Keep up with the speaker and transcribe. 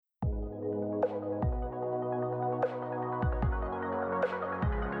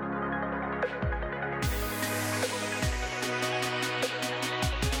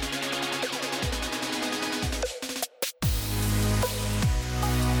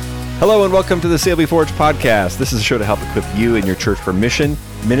Hello and welcome to the CLB Forge podcast. This is a show to help equip you and your church for mission,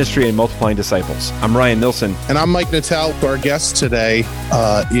 ministry, and multiplying disciples. I'm Ryan Nilsson. And I'm Mike Natal. Our guest today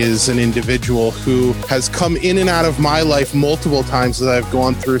is an individual who has come in and out of my life multiple times as I've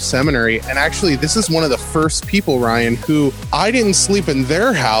gone through seminary. And actually, this is one of the first people, Ryan, who I didn't sleep in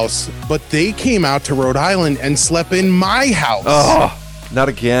their house, but they came out to Rhode Island and slept in my house. Oh, not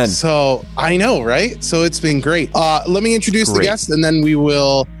again. So I know, right? So it's been great. Let me introduce the guest and then we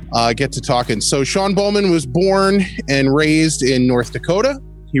will get to talking. So Shawn Bowman was born and raised in North Dakota.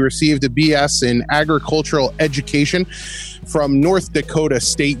 He received a BS in agricultural education from North Dakota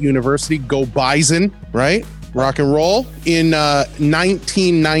State University. Go Bison, right? Rock and roll. In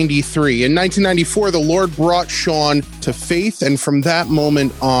 1993. In 1994, the Lord brought Shawn to faith, and from that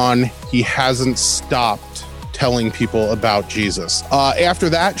moment on, he hasn't stopped telling people about Jesus. After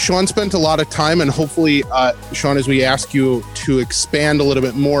that, Shawn spent a lot of time, and hopefully, Shawn, as we ask you to expand a little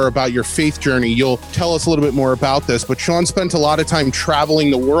bit more about your faith journey, you'll tell us a little bit more about this. But Shawn spent a lot of time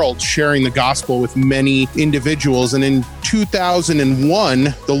traveling the world, sharing the gospel with many individuals. And in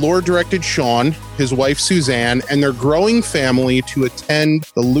 2001, the Lord directed Shawn, his wife Suzanne, and their growing family to attend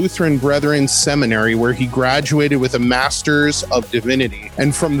the Lutheran Brethren Seminary, where he graduated with a Master's of Divinity.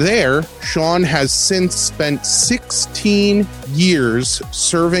 And from there, Shawn has since spent 16 years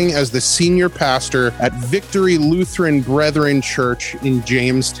serving as the senior pastor at Victory Lutheran Brethren Church in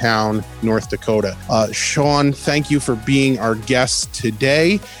Jamestown, North Dakota. Shawn, thank you for being our guest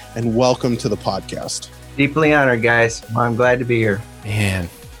today, and welcome to the podcast. Deeply honored, guys. I'm glad to be here. Man,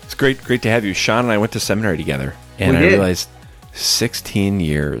 it's great to have you. Shawn and I went to seminary together, and I realized 16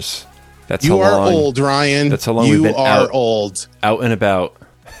 years. That's you how are long, old, Ryan. That's how long we've been old. Out and about.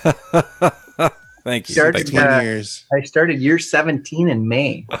 Thank you. 16 years. I started year 17 in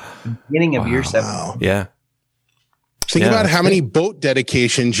May, beginning of year 17. Yeah. Think about how many boat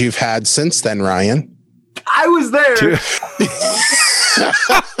dedications you've had since then, Ryan. I was there.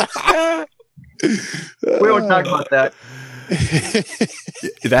 We won't talk about that.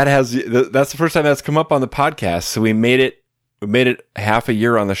 That's the first time that's come up on the podcast. So we made it half a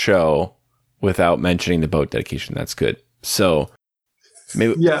year on the show without mentioning the boat dedication. That's good. So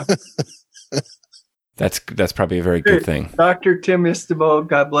maybe that's probably a very good thing. Dr. Tim Istabo,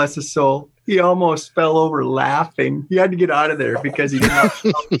 God bless his soul, he almost fell over laughing. He had to get out of there because he knocked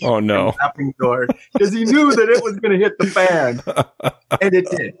oh no laughing door because he knew that it was going to hit the fan, and it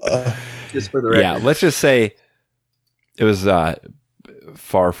did. Just for the record. Yeah, let's just say it was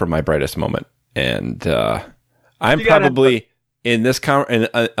far from my brightest moment, and I'm probably in this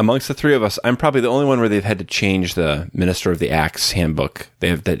amongst the three of us, I'm probably the only one where they've had to change the Minister of the Acts handbook.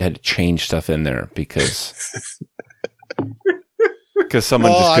 They've had to change stuff in there because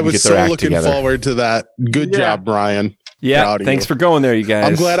someone just couldn't get their act together. I was so looking forward to that. Good job, Brian. Yeah, thanks for going there, you guys.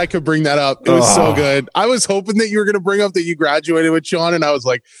 I'm glad I could bring that up. It was so good. I was hoping that you were going to bring up that you graduated with Shawn, and I was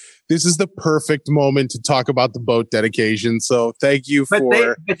like, this is the perfect moment to talk about the boat dedication. So thank you but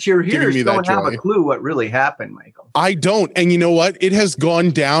your hearers don't have a clue what really happened, Michael. I don't. And you know what? It has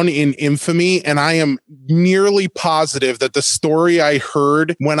gone down in infamy. And I am nearly positive that the story I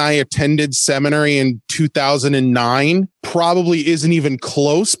heard when I attended seminary in 2009 probably isn't even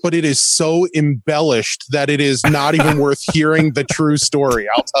close, but it is so embellished that it is not even worth hearing the true story.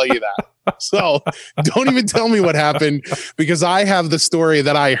 I'll tell you that. So don't even tell me what happened, because I have the story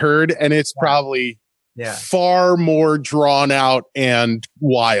that I heard, and it's probably far more drawn out and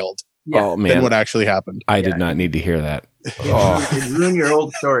wild than what actually happened. I did not need to hear that. It ruined your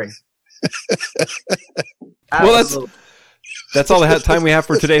old story. Well, that's all the time we have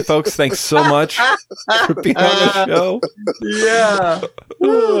for today, folks. Thanks so much for being on the show. Yeah.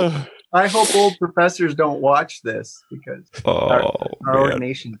 I hope old professors don't watch this, because our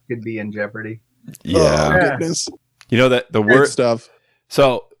ordination could be in jeopardy. Yeah. Goodness. You know that the word stuff.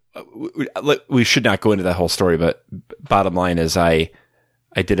 So we should not go into that whole story, but bottom line is I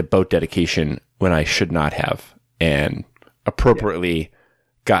did a boat dedication when I should not have, and appropriately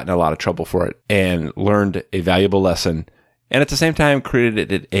got in a lot of trouble for it, and learned a valuable lesson. And at the same time,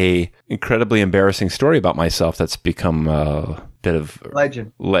 created a incredibly embarrassing story about myself that's become a bit of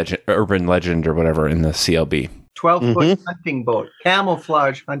urban legend or whatever in the CLB. 12-foot hunting boat,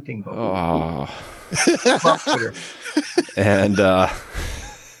 camouflage hunting boat. Oh. And Couple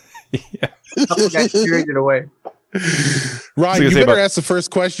guys carried it away. Ryan, you better ask the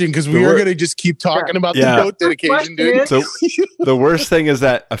first question, because we are going to just keep talking about the boat dedication, dude. So the worst thing is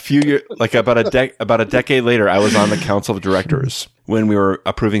that a few years, like about a decade later, I was on the council of directors when we were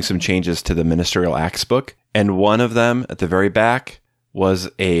approving some changes to the Ministerial Acts book, and one of them at the very back was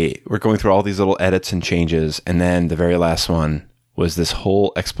we're going through all these little edits and changes, and then the very last one was this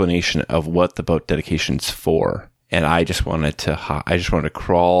whole explanation of what the boat dedication's for. And I just wanted to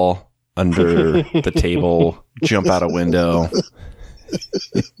crawl under the table, jump out a window.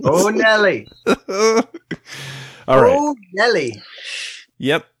 Oh, Nelly. All right. Oh, Nelly.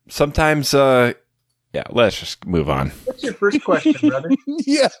 Yep. Sometimes, yeah, let's just move on. What's your first question, brother?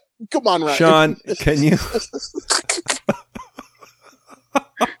 Yeah. Come on, Ryan. Shawn, can you...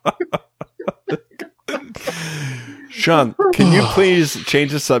 Shawn, can you please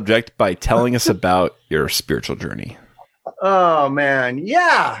change the subject by telling us about your spiritual journey? Oh, man.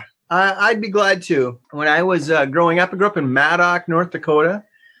 Yeah, I'd be glad to. When I was growing up, I grew up in Maddock, North Dakota.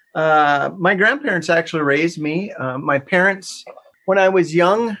 My grandparents actually raised me. My parents, when I was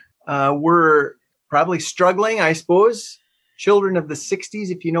young, were probably struggling, I suppose. Children of the 60s,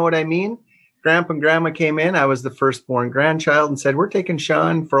 if you know what I mean. Grandpa and Grandma came in. I was the firstborn grandchild and said, we're taking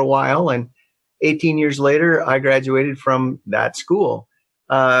Shawn for a while. And 18 years later, I graduated from that school.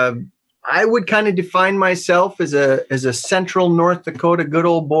 I would kind of define myself as a central North Dakota good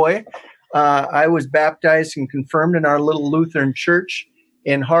old boy. I was baptized and confirmed in our little Lutheran church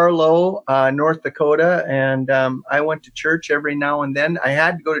in Harlow, North Dakota. And I went to church every now and then. I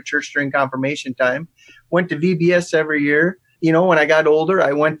had to go to church during confirmation time. Went to VBS every year. You know, when I got older,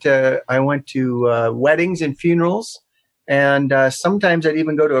 I went to weddings and funerals. And sometimes I'd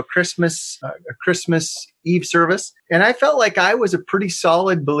even go to a Christmas Eve service. And I felt like I was a pretty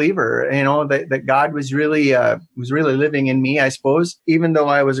solid believer, you know, that God was really living in me, I suppose. Even though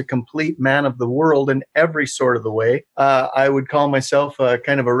I was a complete man of the world in every sort of the way, I would call myself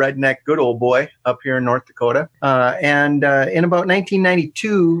kind of a redneck good old boy up here in North Dakota. And in about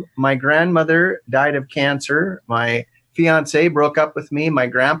 1992, my grandmother died of cancer. My fiance broke up with me. My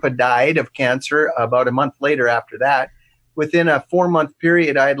grandpa died of cancer about a month later after that. Within a 4-month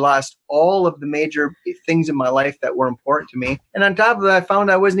period, I had lost all of the major things in my life that were important to me. And on top of that, I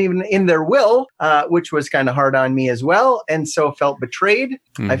found I wasn't even in their will, which was kind of hard on me as well. And so felt betrayed.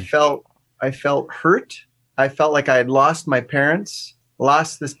 I felt hurt. I felt like I had lost my parents,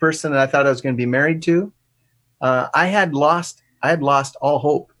 lost this person that I thought I was going to be married to. I had lost all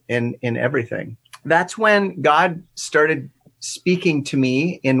hope in everything. That's when God started speaking to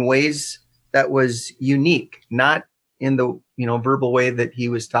me in ways that was unique, not in the, you know, verbal way that he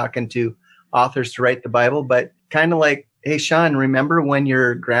was talking to authors to write the Bible, but kind of like, hey, Shawn, remember when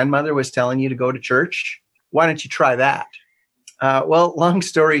your grandmother was telling you to go to church? Why don't you try that? Well, long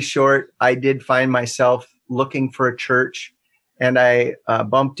story short, I did find myself looking for a church, and I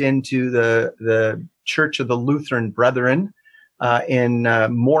bumped into the Church of the Lutheran Brethren in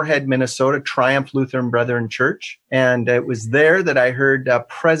Moorhead, Minnesota, Triumph Lutheran Brethren Church. And it was there that I heard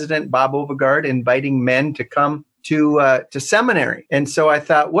President Bob Ovegard inviting men to come to seminary. And so I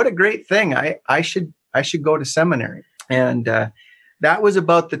thought, what a great thing. I should go to seminary. And that was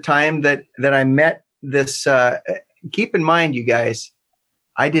about the time that I met this. Keep in mind, you guys,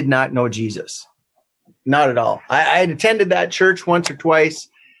 I did not know Jesus. Not at all. I had attended that church once or twice.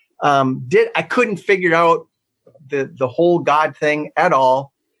 I couldn't figure out the whole God thing at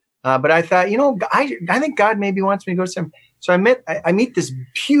all. But I thought, you know, I think God maybe wants me to go to seminary. So I meet this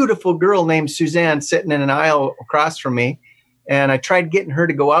beautiful girl named Suzanne sitting in an aisle across from me. And I tried getting her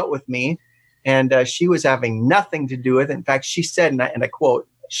to go out with me. And she was having nothing to do with it. In fact, she said, and I quote,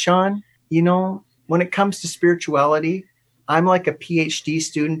 Shawn, you know, when it comes to spirituality, I'm like a PhD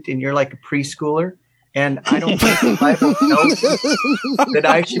student and you're like a preschooler. And I don't think the Bible tells that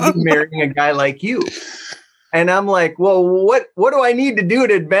I should be marrying a guy like you. And I'm like, well, what do I need to do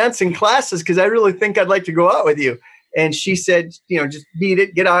to advance in classes? Because I really think I'd like to go out with you. And she said, you know, just beat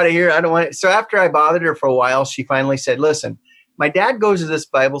it, get out of here. I don't want it. So after I bothered her for a while, she finally said, listen, my dad goes to this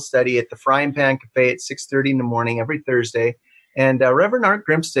Bible study at the Frying Pan Cafe at 6:30 in the morning every Thursday. And Reverend Art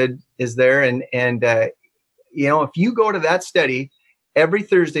Grimstead is there. And you know, if you go to that study every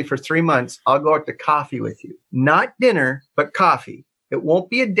Thursday for 3 months, I'll go out to coffee with you. Not dinner, but coffee. It won't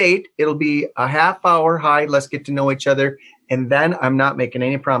be a date. It'll be a half hour. Hi, let's get to know each other. And then I'm not making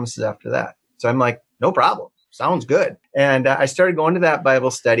any promises after that. So I'm like, no problem. Sounds good. And I started going to that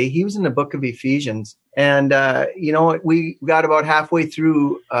Bible study. He was in the book of Ephesians. And, you know, we got about halfway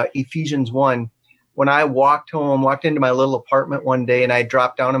through Ephesians 1 when I walked into my little apartment one day, and I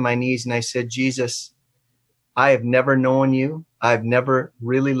dropped down on my knees and I said, Jesus, I have never known you. I've never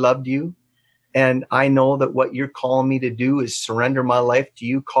really loved you. And I know that what you're calling me to do is surrender my life to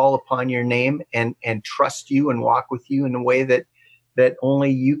you, call upon your name and trust you and walk with you in a way that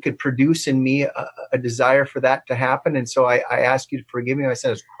only you could produce in me a desire for that to happen. And so I ask you to forgive me. I said,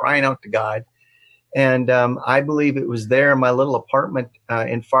 I was crying out to God. And I believe it was there in my little apartment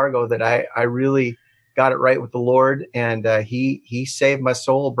in Fargo that I really got it right with the Lord, and he saved my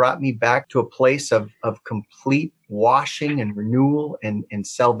soul, brought me back to a place of complete washing and renewal and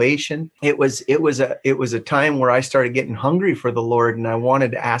salvation. It was a time where I started getting hungry for the Lord, and I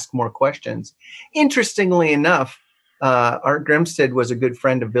wanted to ask more questions. Interestingly enough, Art Grimstead was a good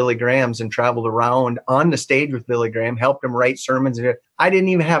friend of Billy Graham's and traveled around on the stage with Billy Graham, helped him write sermons. And I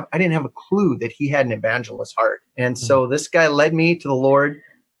didn't have a clue that he had an evangelist heart. And so this guy led me to the Lord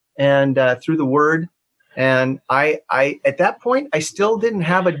and through the Word. And I at that point, I still didn't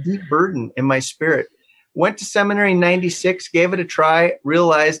have a deep burden in my spirit. Went to seminary in 96, gave it a try,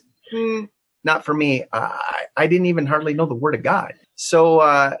 realized, not for me. I didn't even hardly know the Word of God. So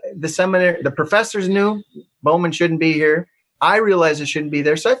the professors knew Bowman shouldn't be here. I realized I shouldn't be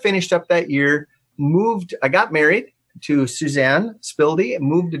there. So I finished up that year, I got married to Suzanne Spildy,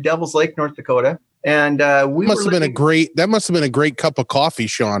 moved to Devil's Lake, North Dakota. And that must have been a great cup of coffee,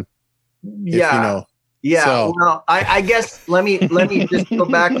 Shawn. Yeah. If you know. Yeah. So. Well, I guess let me just go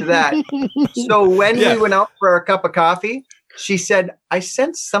back to that. So when we went out for a cup of coffee, she said, I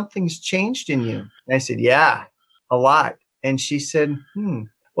sense something's changed in you. And I said, yeah, a lot. And she said,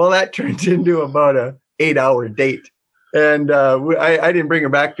 well, that turned into about a 8-hour date. And I didn't bring her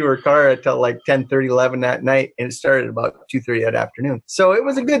back to her car until like 10:30, 11 that night. And it started about 2:30 that afternoon. So it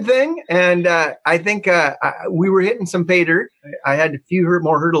was a good thing. And I think we were hitting some pay dirt. I had a few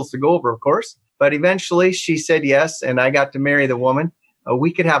more hurdles to go over, of course. But eventually she said yes. And I got to marry the woman.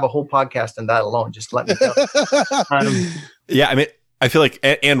 We could have a whole podcast on that alone. Just let me know. Yeah, I mean, I feel like,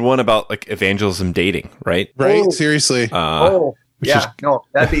 and one about like evangelism dating, right? Right. Seriously. No,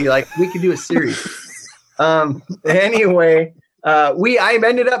 that'd be like, we could do a series. Anyway, I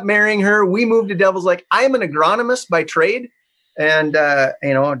ended up marrying her. We moved to Devil's Lake. I am an agronomist by trade. And,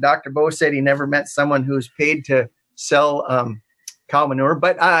 Dr. Bo said he never met someone who's paid to sell, cow manure,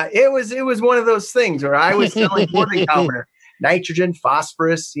 but, it was one of those things where I was selling more than cow manure, nitrogen,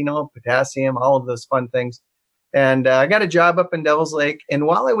 phosphorus, potassium, all of those fun things. And I got a job up in Devil's Lake. And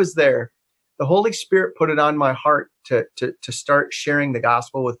while I was there, the Holy Spirit put it on my heart to start sharing the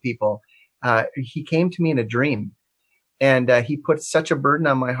gospel with people. He came to me in a dream, and he put such a burden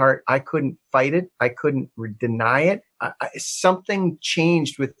on my heart. I couldn't fight it. I couldn't deny it. Something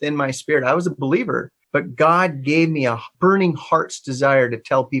changed within my spirit. I was a believer, but God gave me a burning heart's desire to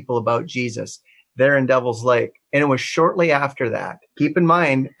tell people about Jesus there in Devil's Lake. And it was shortly after that. Keep in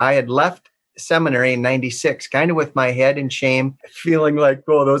mind, I had left seminary in 96, kind of with my head in shame, feeling like,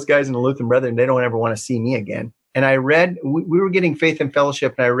 oh, those guys in the Lutheran Brethren, they don't ever want to see me again. And I read, we were getting Faith and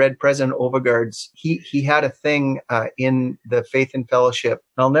Fellowship, and I read President Overgaard's, he had a thing in the Faith and Fellowship.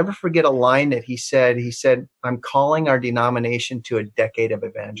 And I'll never forget a line that he said, I'm calling our denomination to a decade of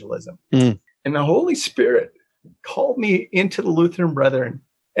evangelism. And the Holy Spirit called me into the Lutheran Brethren.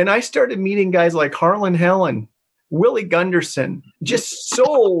 And I started meeting guys like Harlan Helen, Willie Gunderson, just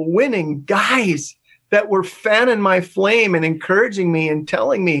soul-winning guys that were fanning my flame and encouraging me and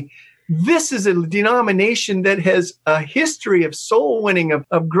telling me, this is a denomination that has a history of soul winning,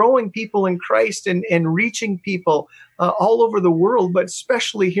 of growing people in Christ and reaching people all over the world, but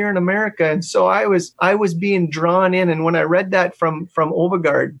especially here in America. And so I was being drawn in. And when I read that from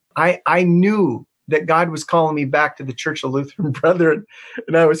Overgaard, I knew that God was calling me back to the Church of Lutheran Brethren.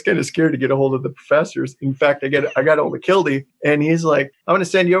 And I was kind of scared to get a hold of the professors. In fact, I got a hold of Kildy, and he's like, I'm going to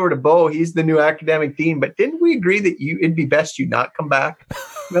send you over to Bo. He's the new academic dean. But didn't we agree that it'd be best you not come back?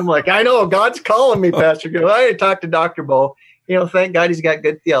 And I'm like, I know, God's calling me, Pastor. I talked to Dr. Bo. Thank God he's got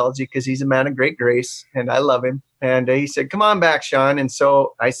good theology, because he's a man of great grace, and I love him. And he said, come on back, Shawn. And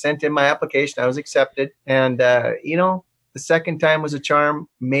so I sent in my application. I was accepted. And, the second time was a charm,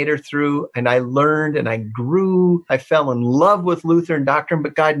 made her through, and I learned and I grew. I fell in love with Lutheran doctrine,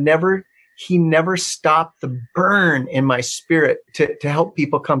 but God never stopped the burn in my spirit to help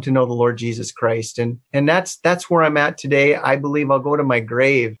people come to know the Lord Jesus Christ. And that's where I'm at today. I believe I'll go to my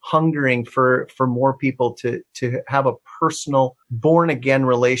grave hungering for more people to have a personal born again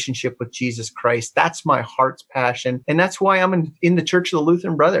relationship with Jesus Christ. That's my heart's passion. And that's why I'm in the Church of the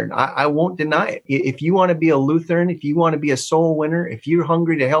Lutheran Brethren. I won't deny it. If you want to be a Lutheran, if you want to be a soul winner, if you're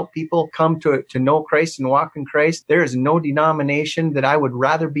hungry to help people come to know Christ and walk in Christ, there is no denomination that I would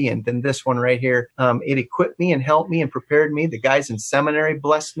rather be in than this one right here. It equipped me and helped me and prepared me. The guys in seminary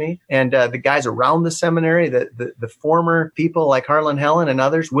blessed me. And the guys around the seminary, the former people like Harlan Helen and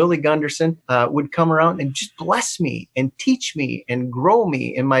others, Willie Gunderson, would come around and just bless me and teach me and grow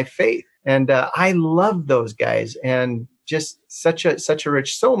me in my faith. And I love those guys. And just such a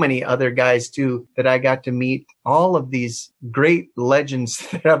rich, so many other guys too, that I got to meet, all of these great legends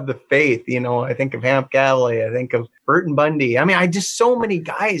of the faith. I think of Hamp Galloway, I think of Burton Bundy. I mean, I just, so many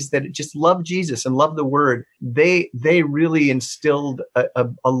guys that just love Jesus and love the word. They really instilled a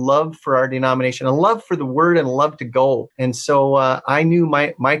love for our denomination, a love for the word, and a love to go. And so I knew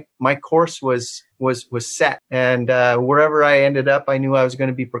my course was set. And wherever I ended up, I knew I was going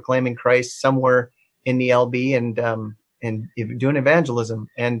to be proclaiming Christ somewhere in the LB and doing evangelism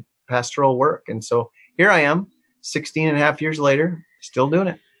and pastoral work. And so here I am, 16 and a half years later, still doing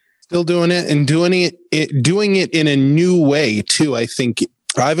it. Still doing it, and doing it in a new way too. I think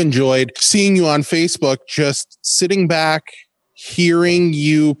I've enjoyed seeing you on Facebook, just sitting back, hearing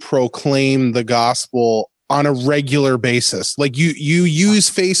you proclaim the gospel on a regular basis. Like you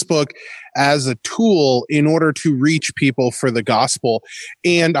use Facebook as a tool in order to reach people for the gospel.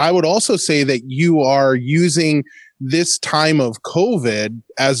 And I would also say that you are using this time of COVID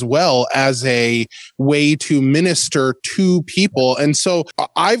as well as a way to minister to people. And so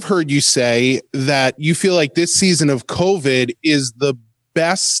I've heard you say that you feel like this season of COVID is the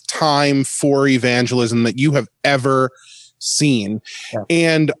best time for evangelism that you have ever seen. Yeah.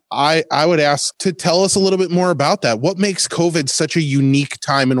 And I would ask to tell us a little bit more about that. What makes COVID such a unique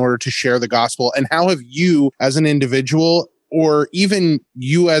time in order to share the gospel? And how have you as an individual, or even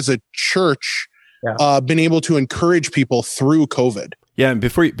you as a church, been able to encourage people through COVID? Yeah, and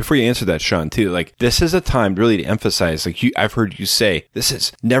before you answer that, Shawn, too, like, this is a time really to emphasize, like, I've heard you say, this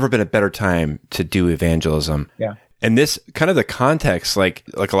has never been a better time to do evangelism. Yeah. And this kind of the context, like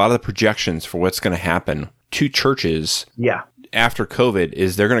a lot of the projections for what's going to happen to churches after COVID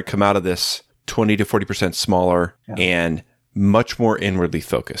is they're going to come out of this 20 to 40% smaller and much more inwardly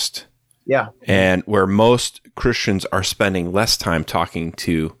focused. Yeah. And where most Christians are spending less time talking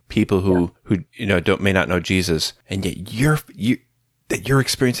to people who may not know Jesus, and yet you're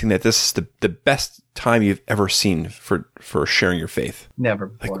experiencing that this is the best time you've ever seen for sharing your faith. Never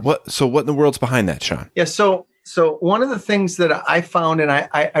before. Like what in the world's behind that, Shawn? Yeah, so one of the things that I found, and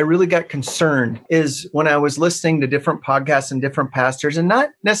I really got concerned, is when I was listening to different podcasts and different pastors, and not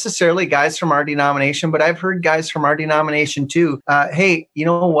necessarily guys from our denomination, but I've heard guys from our denomination too. Hey, you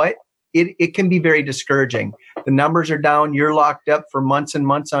know what? It can be very discouraging. The numbers are down. You're locked up for months and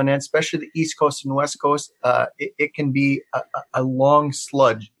months on end, especially the East Coast and West Coast. It can be a long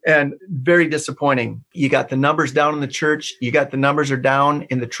sludge and very disappointing. You got the numbers down in the church. You got the numbers are down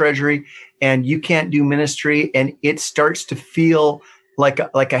in the treasury, and you can't do ministry. And it starts to feel like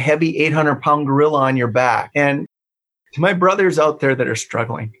a heavy 800-pound gorilla on your back. And to my brothers out there that are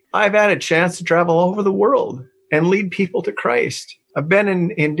struggling, I've had a chance to travel all over the world and lead people to Christ. I've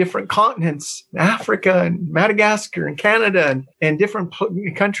been in different continents, Africa and Madagascar and Canada and different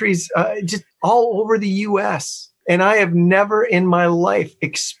countries, just all over the U.S. And I have never in my life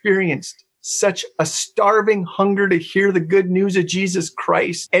experienced such a starving hunger to hear the good news of Jesus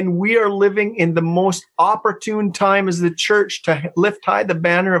Christ. And we are living in the most opportune time as the church to lift high the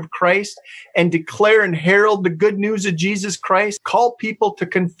banner of Christ and declare and herald the good news of Jesus Christ. Call people to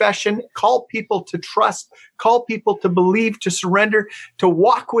confession, call people to trust, call people to believe, to surrender, to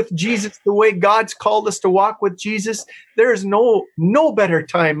walk with Jesus the way God's called us to walk with Jesus. There is no better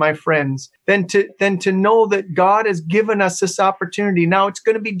time, my friends, than to know that God has given us this opportunity. Now it's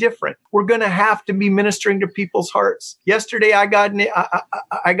going to be different. We're going to have to be ministering to people's hearts. Yesterday, I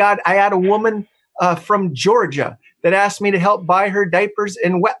had a woman from Georgia that asked me to help buy her diapers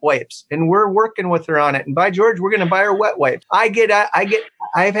and wet wipes, and we're working with her on it. And by George, we're going to buy her wet wipes. I've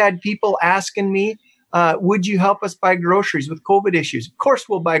had people asking me, would you help us buy groceries with COVID issues? Of course,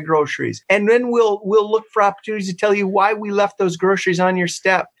 we'll buy groceries. And then we'll look for opportunities to tell you why we left those groceries on your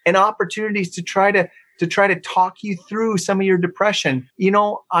step, and opportunities to try to talk you through some of your depression.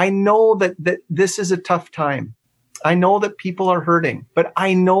 I know that this is a tough time. I know that people are hurting, but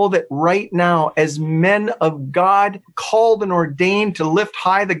I know that right now, as men of God, called and ordained to lift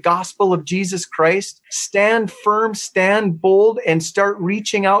high the gospel of Jesus Christ, stand firm, stand bold, and start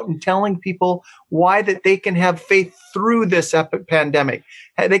reaching out and telling people why that they can have faith through this pandemic.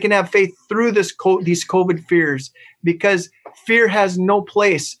 They can have faith through these COVID fears, because fear has no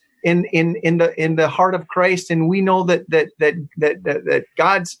place in the heart of Christ. And we know that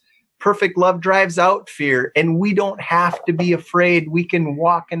God's perfect love drives out fear, and we don't have to be afraid. We can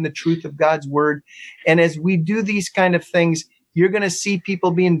walk in the truth of God's word. And as we do these kind of things, you're going to see people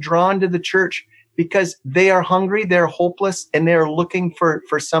being drawn to the church because they are hungry, they're hopeless, and they're looking for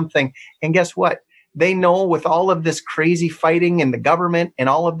something. And guess what? They know with all of this crazy fighting in the government and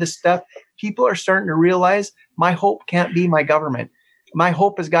all of this stuff, people are starting to realize my hope can't be my government. My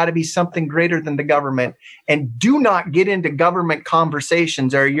hope has got to be something greater than the government. And do not get into government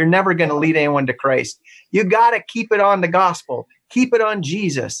conversations, or you're never going to lead anyone to Christ. You got to keep it on the gospel, keep it on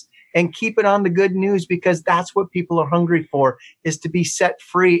Jesus, and keep it on the good news, because that's what people are hungry for, is to be set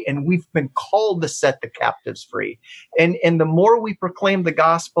free. And we've been called to set the captives free. And the more we proclaim the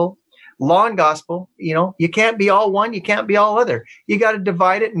gospel, law and gospel, you can't be all one, you can't be all other. You got to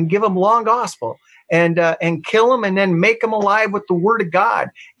divide it and give them law and gospel. And kill them, and then make them alive with the word of God,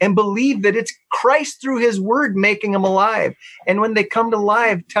 and believe that it's Christ through his word making them alive. And when they come to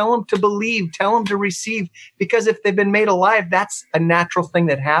life, tell them to believe, tell them to receive, because if they've been made alive, that's a natural thing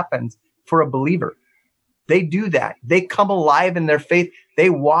that happens for a believer. They do that. They come alive in their faith. They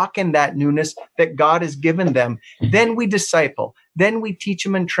walk in that newness that God has given them. Then we disciple. Then we teach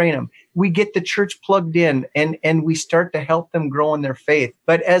them and train them. We get the church plugged in, and we start to help them grow in their faith.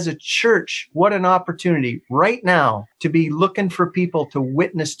 But as a church, what an opportunity right now to be looking for people to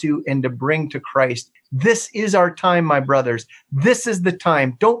witness to and to bring to Christ. This is our time, my brothers. This is the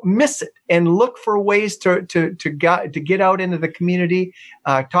time. Don't miss it, and look for ways to get out into the community,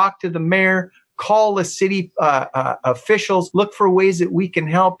 talk to the mayor, call the city officials, look for ways that we can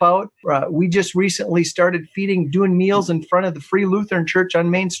help out. We just recently started doing meals in front of the Free Lutheran Church on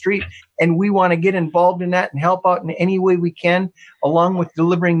Main Street, and we want to get involved in that and help out in any way we can, along with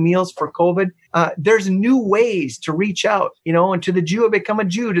delivering meals for COVID. There's new ways to reach out, and to the Jew, I become a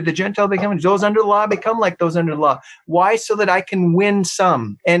Jew, to the Gentile, become those under the law, become like those under the law. Why? So that I can win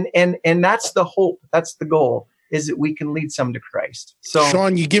some. And that's the hope. That's the goal, is that we can lead some to Christ. So,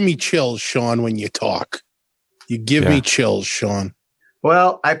 Shawn, you give me chills, Shawn, when you talk. You give me chills, Shawn.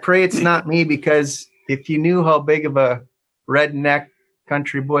 Well, I pray it's not me, because if you knew how big of a redneck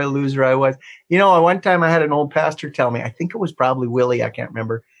country boy loser I was. One time I had an old pastor tell me, I think it was probably Willie, I can't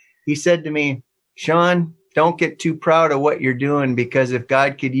remember. He said to me, Shawn, don't get too proud of what you're doing, because if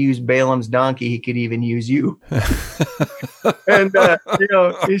God could use Balaam's donkey, he could even use you. And,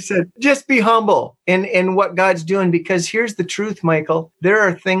 he said, just be humble in what God's doing, because here's the truth, Michael. There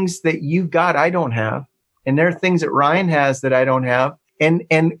are things that you've got I don't have, and there are things that Ryan has that I don't have. And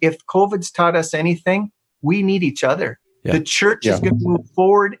if COVID's taught us anything, we need each other. Yeah. The church is going to move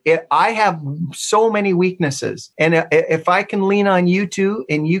forward. I have so many weaknesses. And if I can lean on you two,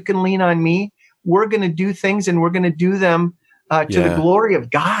 and you can lean on me, we're going to do things, and we're going to do them to the glory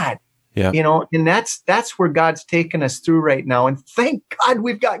of God. Yeah. And that's where God's taken us through right now. And thank God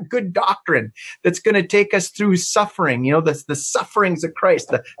we've got good doctrine that's going to take us through suffering, the sufferings of Christ,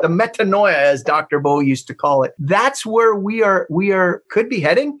 the metanoia, as Dr. Bo used to call it. That's where we could be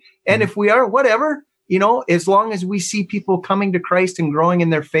heading. And if we are, whatever, as long as we see people coming to Christ and growing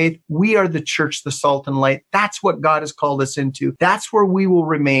in their faith, we are the church, the salt and light. That's what God has called us into. That's where we will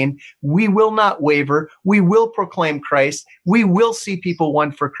remain. We will not waver. We will proclaim Christ. We will see people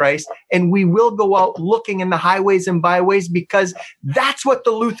won for Christ, and we will go out looking in the highways and byways, because that's what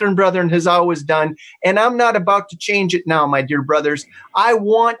the Lutheran Brethren has always done. And I'm not about to change it now, my dear brothers. I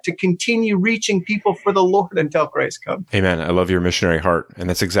want to continue reaching people for the Lord until Christ comes. Amen. I love your missionary heart, and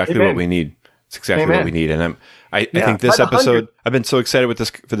that's exactly what we need. It's exactly what we need. And I think this episode, I've been so excited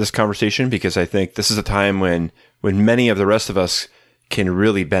for this conversation, because I think this is a time when many of the rest of us can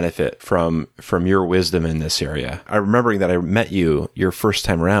really benefit from your wisdom in this area. I'm remembering that I met you your first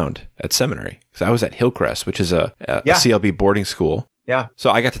time around at seminary, because I was at Hillcrest, which is a CLB boarding school. Yeah. So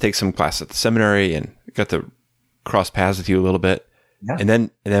I got to take some class at the seminary and got to cross paths with you a little bit. Yeah. And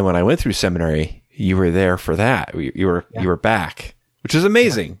then when I went through seminary, you were there for that. You were back. Which is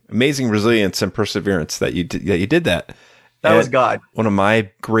amazing, amazing resilience and perseverance that you did that. That was God. One of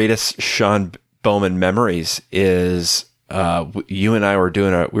my greatest Shawn Bowman memories is you and I were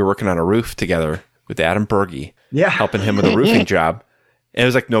working on a roof together with Adam Berge, helping him with a roofing job. And it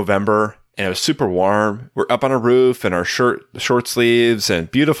was like November, and it was super warm. We're up on a roof in our short sleeves, and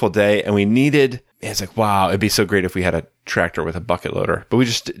beautiful day. And it's like, wow, it'd be so great if we had a tractor with a bucket loader, but we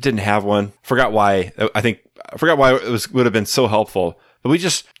just didn't have one. Forgot why. I forgot why it would have been so helpful, but we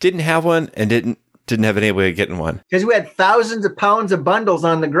just didn't have one, and didn't have any way of getting one. Because we had thousands of pounds of bundles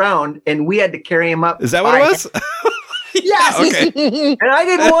on the ground, and we had to carry them up. Is that what it was? Yes. Okay. And I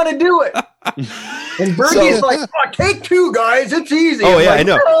didn't want to do it. And Bergie's like, take two, guys. It's easy. Oh, I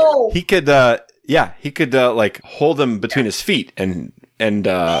know. No. He could, like hold them between his feet and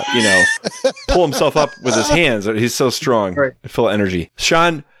pull himself up with his hands. He's so strong, right, and full of energy.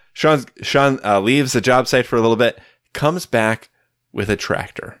 Shawn leaves the job site for a little bit, comes back with a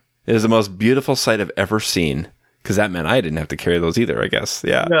tractor. It is the most beautiful sight I've ever seen, because that meant I didn't have to carry those either, I guess.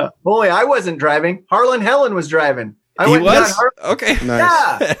 Yeah. No. Boy, I wasn't driving. Harlan Helen was driving. I He went and got was? Harlan. Okay.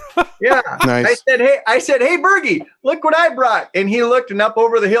 Nice. Yeah. Nice. I said, hey, Bergie, look what I brought. And he looked, and up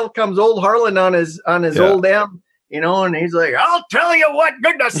over the hill comes old Harlan on his old M, and he's like, I'll tell you what,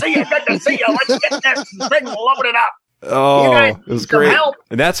 good to see you. Let's get this thing loaded up. Oh, it was great. Help.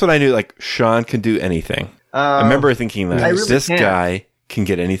 And that's when I knew, like, Shawn can do anything. I remember thinking that this guy can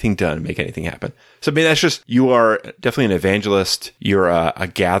get anything done, make anything happen. So, I mean, that's just, you are definitely an evangelist. You're a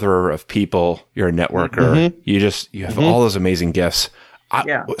gatherer of people. You're a networker. You have all those amazing gifts.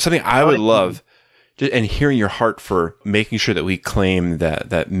 Something I would love, and hearing your heart for making sure that we claim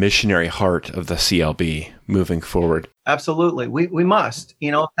that missionary heart of the CLB moving forward. Absolutely. We must,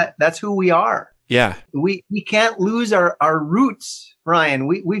 that's who we are. Yeah. We can't lose our roots, Ryan.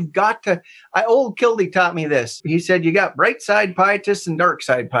 We've got to. Old Kildee taught me this. He said, you got bright side pietists and dark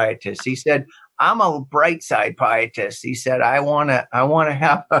side pietists. He said, I'm a bright side pietist. He said, I want to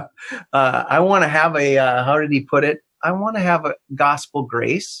have a, how did he put it? I want to have a gospel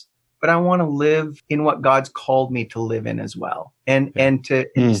grace, but I want to live in what God's called me to live in as well. And to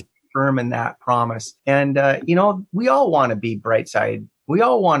stay firm in that promise. And, we all want to be bright side. We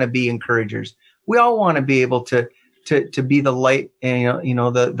all want to be encouragers. We all want to be able to be the light,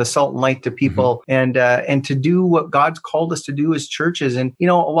 the salt and light to people, and to do what God's called us to do as churches. And, a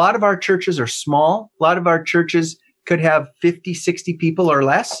lot of our churches are small. A lot of our churches could have 50, 60 people or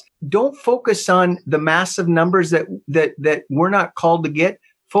less. Don't focus on the massive numbers that we're not called to get.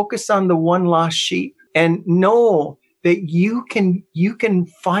 Focus on the one lost sheep, and know that you can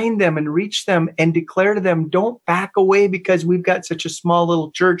find them and reach them and declare to them, don't back away because we've got such a small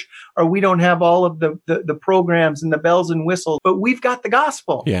little church, or we don't have all of the programs and the bells and whistles, but we've got the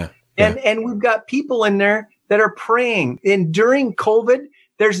gospel. Yeah. And we've got people in there that are praying. And during COVID,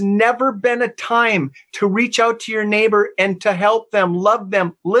 there's never been a time to reach out to your neighbor and to help them, love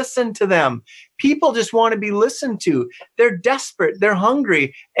them, listen to them. People just want to be listened to. They're desperate. They're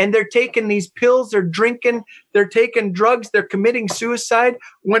hungry, and they're taking these pills. They're drinking. They're taking drugs. They're committing suicide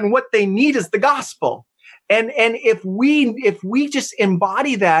when what they need is the gospel. And if we just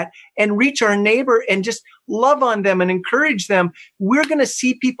embody that and reach our neighbor and just love on them and encourage them, we're going to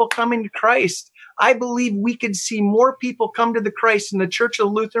see people coming to Christ. I believe we could see more people come to the Christ in the Church of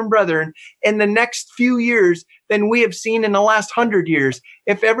the Lutheran Brethren in the next few years than we have seen in the last 100 years.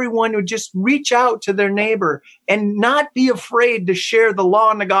 If everyone would just reach out to their neighbor and not be afraid to share the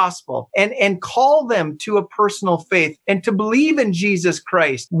law and the gospel, and call them to a personal faith and to believe in Jesus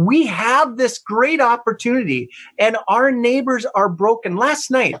Christ. We have this great opportunity, and our neighbors are broken.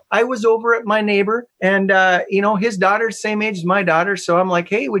 Last night, I was over at my neighbor, and, his daughter's the same age as my daughter. So I'm like,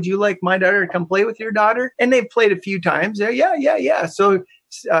 hey, would you like my daughter to come play with your daughter? And they've played a few times. Yeah. So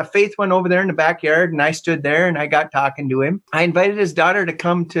Faith went over there in the backyard, and I stood there and I got talking to him. I invited his daughter to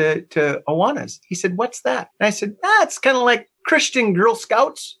come to Awanas. He said, what's that? And I said, it's kind of like Christian Girl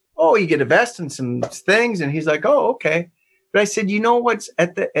Scouts. Oh, you get a vest and some things. And he's like, oh, okay. But I said, what's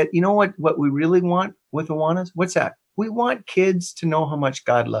what we really want with Awanas? What's that? We want kids to know how much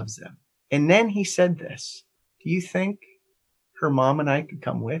God loves them. And then he said this, do you think her mom and I could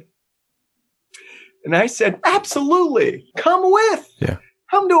come with? And I said, absolutely. Come with. Yeah.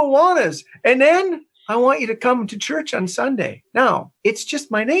 Come to Awanas. And then I want you to come to church on Sunday. Now, it's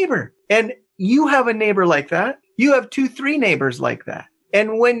just my neighbor. And you have a neighbor like that. You have 2-3 neighbors like that.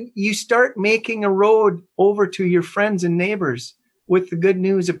 And when you start making a road over to your friends and neighbors with the good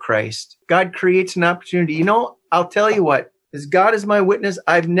news of Christ, God creates an opportunity. I'll tell you what, as God is my witness,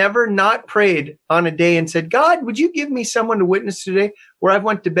 I've never not prayed on a day and said, God, would you give me someone to witness today? Where I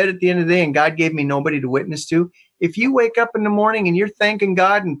went to bed at the end of the day and God gave me nobody to witness to. If you wake up in the morning and you're thanking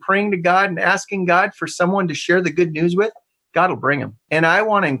God and praying to God and asking God for someone to share the good news with, God will bring them. And I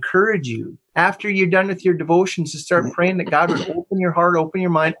want to encourage you, after you're done with your devotions, to start praying that God would open your heart, open your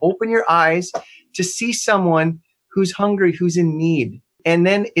mind, open your eyes to see someone who's hungry, who's in need. And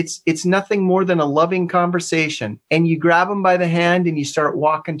then it's nothing more than a loving conversation. And you grab them by the hand and you start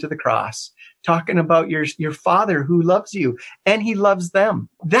walking to the cross, talking about your Father who loves you and he loves them.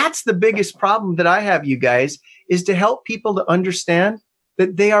 That's the biggest problem that I have, you guys, is to help people to understand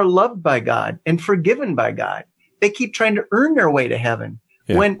that they are loved by God and forgiven by God. They keep trying to earn their way to heaven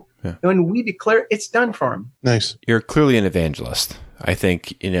when we declare it's done for them. Nice. You're clearly an evangelist. I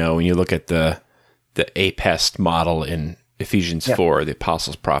think, when you look at the APEST model in Ephesians 4, the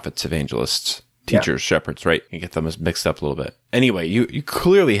apostles, prophets, evangelists, teachers, shepherds, right? You get them mixed up a little bit. Anyway, you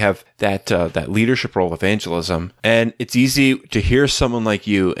clearly have that leadership role of evangelism, and it's easy to hear someone like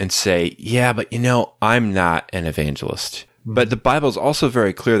you and say, yeah, but I'm not an evangelist. But the Bible is also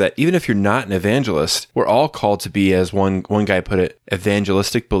very clear that even if you're not an evangelist, we're all called to be, as one guy put it,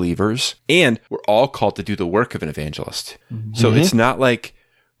 evangelistic believers, and we're all called to do the work of an evangelist. Mm-hmm. So it's not like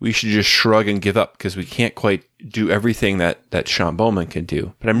we should just shrug and give up because we can't quite do everything that Shawn Bowman can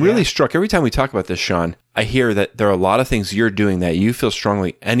do. But I'm really struck every time we talk about this, Shawn, I hear that there are a lot of things you're doing that you feel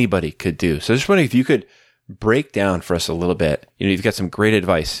strongly anybody could do. So I just wondering if you could break down for us a little bit. You've got some great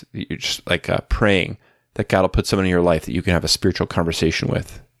advice. You're just like praying that God will put someone in your life that you can have a spiritual conversation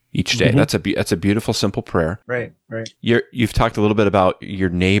with each day. Mm-hmm. That's a beautiful, simple prayer. Right. You've talked a little bit about your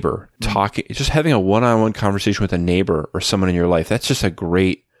neighbor, just having a one-on-one conversation with a neighbor or someone in your life. That's just a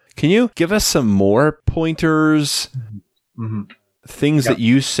great. Can you give us some more pointers, things that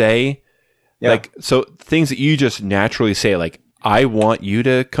you say? Like, so things that you just naturally say, like, I want you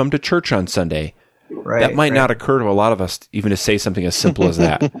to come to church on Sunday. Right. That might not occur to a lot of us even to say something as simple as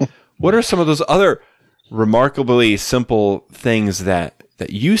that. What are some of those other remarkably simple things that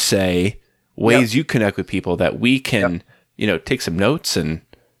you say, ways you connect with people that we can, take some notes and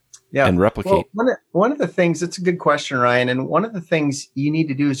replicate? Well, one of the things, it's a good question, Ryan. And one of the things you need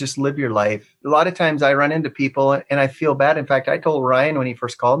to do is just live your life. A lot of times I run into people and I feel bad. In fact, I told Ryan when he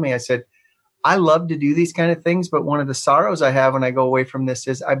first called me, I said, I love to do these kind of things, but one of the sorrows I have when I go away from this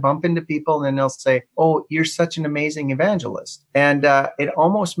is I bump into people and then they'll say, oh, you're such an amazing evangelist. And it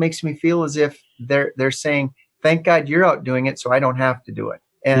almost makes me feel as if they're saying, thank God you're out doing it so I don't have to do it.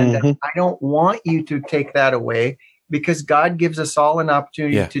 And I don't want you to take that away because God gives us all an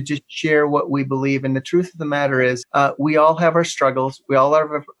opportunity to just share what we believe. And the truth of the matter is we all have our struggles. We all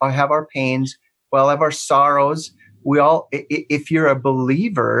have our pains. We all have our sorrows. If you're a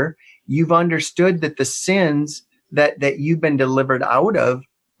believer, you've understood that the sins that you've been delivered out of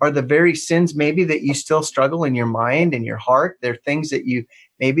are the very sins maybe that you still struggle in your mind and your heart. They're things that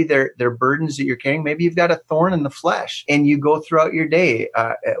maybe they're burdens that you're carrying. Maybe you've got a thorn in the flesh and you go throughout your day,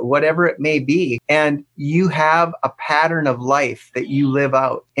 whatever it may be, and you have a pattern of life that you live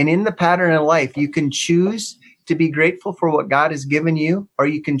out. And in the pattern of life, you can choose to be grateful for what God has given you, or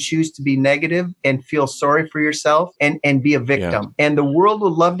you can choose to be negative and feel sorry for yourself and be a victim. Yeah. And the world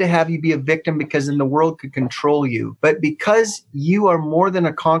would love to have you be a victim because then the world could control you. But because you are more than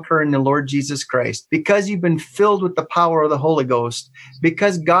a conqueror in the Lord Jesus Christ, because you've been filled with the power of the Holy Ghost,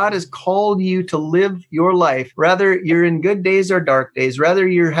 because God has called you to live your life, whether you're in good days or dark days, whether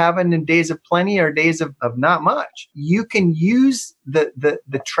you're having in days of plenty or days of not much, you can use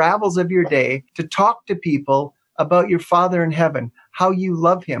the travels of your day to talk to people about your Father in heaven, how you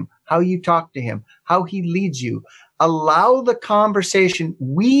love him, how you talk to him, how he leads you. Allow the conversation,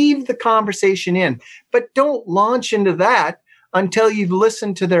 weave the conversation in, but don't launch into that until you've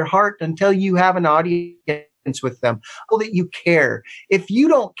listened to their heart, until you have an audience with them, so that you care. If you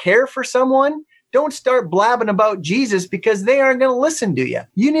don't care for someone, don't start blabbing about Jesus because they aren't going to listen to you.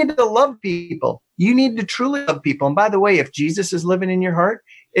 You need to love people. You need to truly love people. And by the way, if Jesus is living in your heart,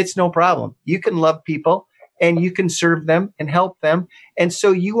 it's no problem. You can love people and you can serve them and help them. And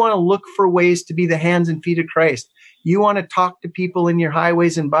so you want to look for ways to be the hands and feet of Christ. You want to talk to people in your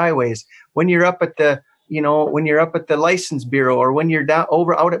highways and byways. When you're up at the license bureau, or when you're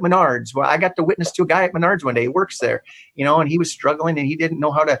out at Menards. Well, I got to witness to a guy at Menards one day. He works there, and he was struggling and he didn't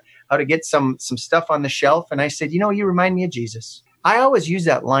know how to get some stuff on the shelf. And I said, you remind me of Jesus. I always use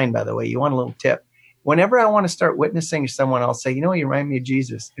that line, by the way. You want a little tip? Whenever I want to start witnessing to someone, I'll say, you remind me of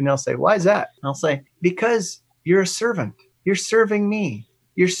Jesus. And they'll say, why is that? And I'll say, because you're a servant. You're serving me.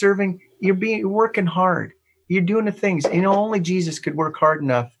 You're working hard. You're doing the things. Only Jesus could work hard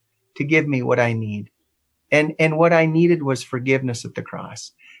enough to give me what I need. And what I needed was forgiveness at the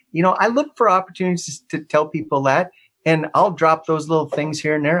cross. I look for opportunities to tell people that, and I'll drop those little things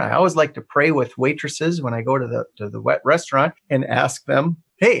here and there. I always like to pray with waitresses when I go to the wet restaurant and ask them,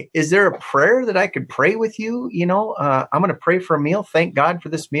 hey, is there a prayer that I could pray with you? I'm going to pray for a meal. Thank God for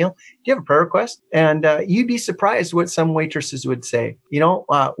this meal. Do you have a prayer request? And you'd be surprised what some waitresses would say.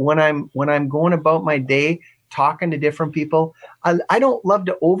 When I'm going about my day, talking to different people, I don't love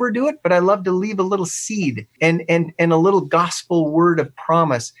to overdo it, but I love to leave a little seed and a little gospel word of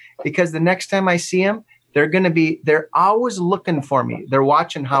promise, because the next time I see them, they're always looking for me. They're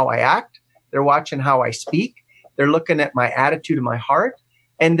watching how I act. They're watching how I speak. They're looking at my attitude and my heart.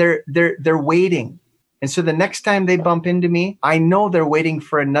 And they're waiting. And so the next time they bump into me, I know they're waiting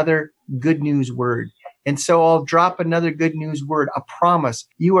for another good news word. And so I'll drop another good news word, a promise.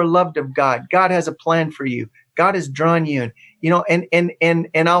 You are loved of God. God has a plan for you. God has drawn you in,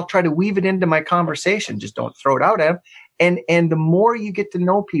 and I'll try to weave it into my conversation. Just don't throw it out at them. And the more you get to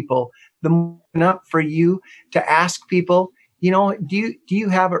know people, the more enough for you to ask people, do you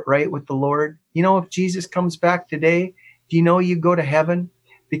have it right with the Lord? If Jesus comes back today, Do you know you go to heaven?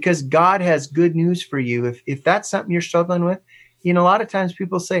 Because God has good news for you. If that's something you're struggling with, a lot of times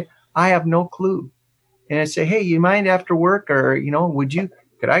people say, I have no clue. And I say, hey, you mind after work, or,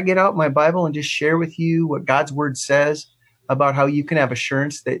 could I get out my Bible and just share with you what God's word says about how you can have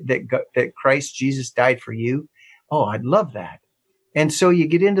assurance that Christ Jesus died for you? Oh, I'd love that. And so you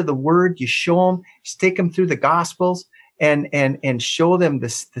get into the word, you show them, just take them through the gospels and show them the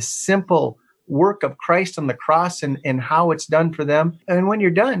simple work of Christ on the cross and how it's done for them. And when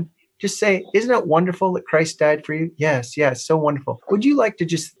you're done, just say, isn't it wonderful that Christ died for you? Yes, so wonderful. Would you like to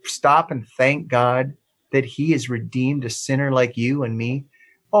just stop and thank God that he has redeemed a sinner like you and me?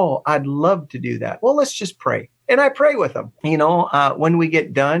 Oh, I'd love to do that. Well, let's just pray. And I pray with them. When we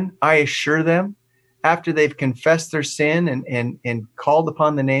get done, I assure them, after they've confessed their sin and called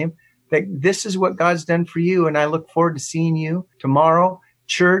upon the name, that this is what God's done for you. And I look forward to seeing you tomorrow,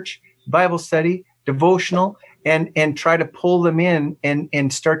 church, Bible study, devotional, and try to pull them in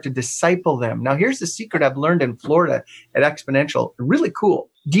and start to disciple them. Now, here's the secret I've learned in Florida at Exponential. Really cool.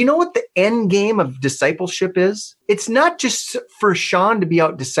 Do you know what the end game of discipleship is? It's not just for Shawn to be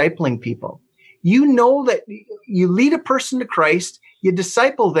out discipling people. You know that you lead a person to Christ, you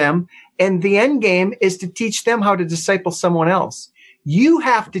disciple them, and the end game is to teach them how to disciple someone else. You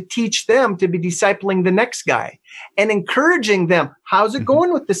have to teach them to be discipling the next guy and encouraging them. How's it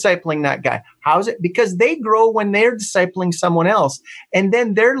going with discipling that guy? How's it? Because they grow when they're discipling someone else. And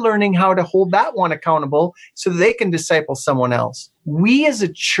then they're learning how to hold that one accountable so they can disciple someone else. We as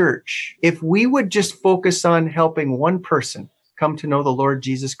a church, if we would just focus on helping one person come to know the Lord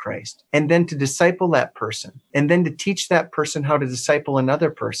Jesus Christ, and then to disciple that person, and then to teach that person how to disciple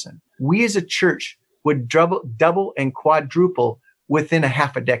another person, we as a church would double and quadruple within a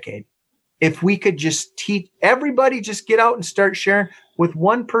half a decade. If we could just teach everybody, just get out and start sharing with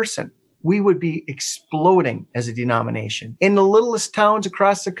one person, we would be exploding as a denomination in the littlest towns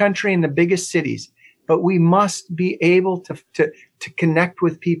across the country and the biggest cities. But we must be able to connect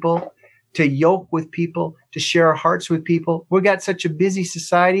with people, to yoke with people, to share our hearts with people. We've got such a busy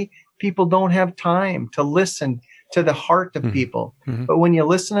society. People don't have time to listen to the heart of people. Mm-hmm. But when you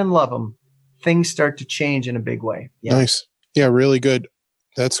listen and love them, things start to change in a big way. Yeah. Nice. Yeah, really good.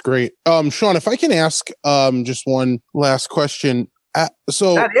 That's great. Shawn, if I can ask just one last question.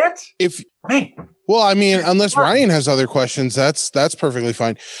 So that it? Well, I mean, unless Ryan has other questions, that's perfectly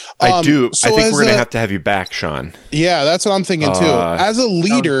fine. I do. So I think we're going to have you back, Shawn. Yeah, that's what I'm thinking too. As a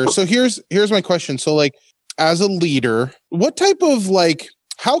leader, so here's my question. So as a leader, what type of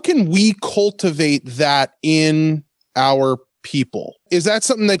how can we cultivate that in our people? Is that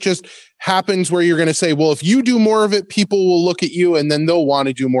something that just happens where you're going to say, well, if you do more of it, people will look at you and then they'll want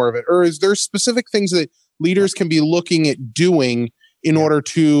to do more of it? Or is there specific things that leaders can be looking at doing in order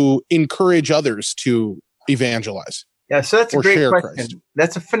to encourage others to evangelize? Yeah, so that's a great question. Christ?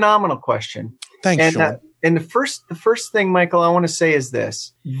 That's a phenomenal question. Thanks, Shawn. And the first thing, Michael, I want to say is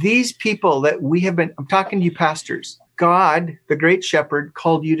this. These people that we have been, I'm talking to you pastors, God, the great shepherd,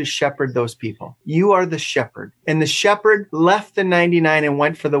 called you to shepherd those people. You are the shepherd. And the shepherd left the 99 and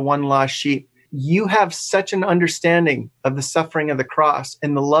went for the one lost sheep. You have such an understanding of the suffering of the cross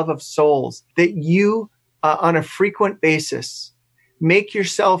and the love of souls that you, on a frequent basis, make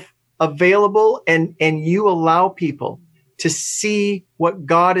yourself available and you allow people to see what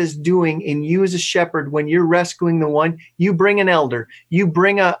God is doing in you as a shepherd. When you're rescuing the one, you bring an elder, you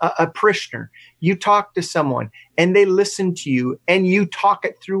bring a parishioner, you talk to someone and they listen to you and you talk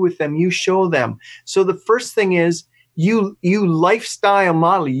it through with them, you show them. So the first thing is you lifestyle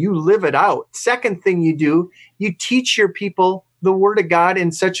model, you live it out. Second thing you do, you teach your people the word of God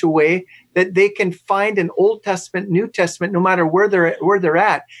in such a way that they can find an Old Testament, New Testament, no matter where they're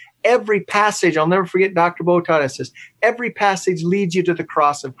at. Every passage, I'll never forget Dr. Bo taught us this, every passage leads you to the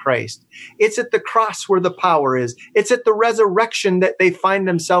cross of Christ. It's at the cross where the power is. It's at the resurrection that they find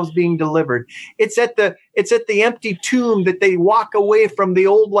themselves being delivered. It's at the empty tomb that they walk away from the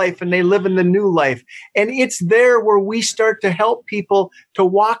old life and they live in the new life. And it's there where we start to help people to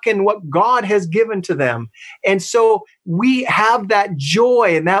walk in what God has given to them. And so we have that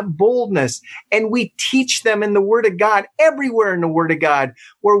joy and that boldness, and we teach them in the Word of God, everywhere in the Word of God,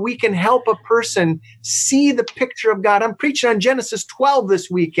 where we can help a person see the picture of God. I'm preaching on Genesis 12 this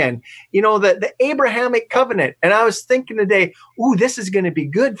weekend, the Abrahamic covenant. And I was thinking today, ooh, this is going to be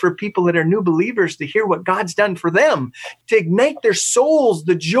good for people that are new believers to hear what God's done for them, to ignite their souls,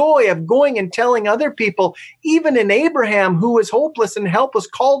 the joy of going and telling other people. Even in Abraham, who was hopeless and helpless,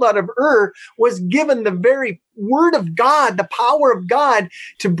 called out of Ur, was given the very word of God, the power of God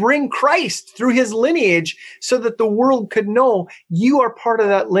to bring Christ through his lineage so that the world could know you are part of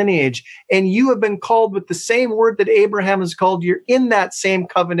that lineage and you have been called with the same word that Abraham is called. You're in that same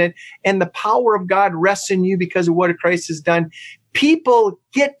covenant and the power of God rests in you because of what Christ has done. People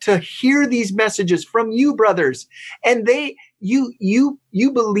get to hear these messages from you, brothers, and you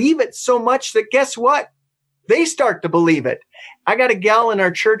believe it so much that guess what? They start to believe it. I got a gal in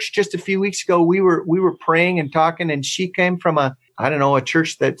our church just a few weeks ago. We were praying and talking, and she came from a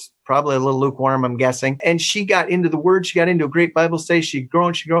church that's probably a little lukewarm, I'm guessing. And she got into the word. She got into a great Bible study. She'd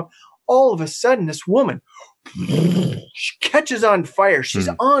grown. All of a sudden, this woman, she catches on fire. She's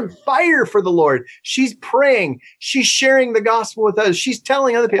on fire for the Lord. She's praying. She's sharing the gospel with us. She's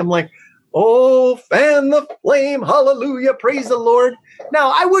telling other people. I'm like, oh, fan the flame. Hallelujah. Praise the Lord.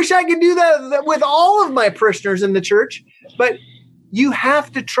 Now, I wish I could do that with all of my parishioners in the church, but you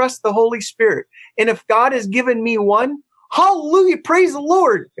have to trust the Holy Spirit. And if God has given me one, hallelujah, praise the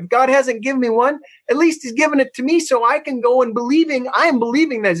Lord. If God hasn't given me one, at least he's given it to me so I can go and I'm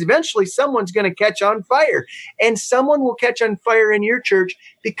believing that eventually someone's going to catch on fire, and someone will catch on fire in your church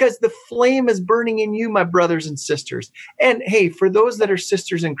because the flame is burning in you, my brothers and sisters. And hey, for those that are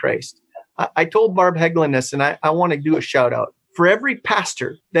sisters in Christ, I told Barb Heglin this, and I want to do a shout out. For every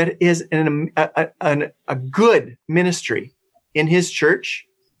pastor that is a good ministry in his church,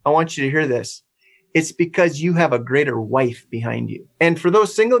 I want you to hear this. It's because you have a greater wife behind you. And for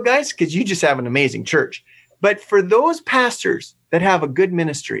those single guys, because you just have an amazing church. But for those pastors that have a good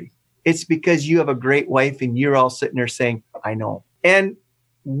ministry, it's because you have a great wife and you're all sitting there saying, I know. And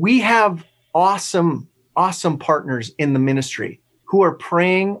we have awesome, awesome partners in the ministry who are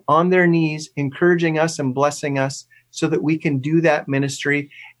praying on their knees, encouraging us and blessing us so that we can do that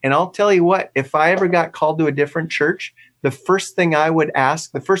ministry. And I'll tell you what, if I ever got called to a different church, the first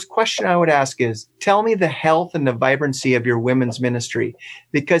question I would ask is, tell me the health and the vibrancy of your women's ministry.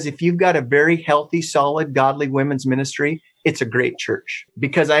 Because if you've got a very healthy, solid, godly women's ministry, it's a great church.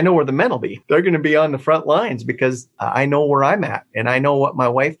 Because I know where the men will be. They're going to be on the front lines because I know where I'm at and I know what my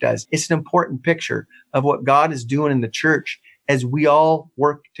wife does. It's an important picture of what God is doing in the church as we all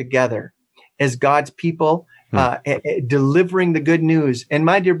work together as God's people, delivering the good news. And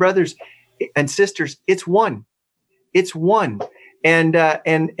my dear brothers and sisters, it's one. It's one. And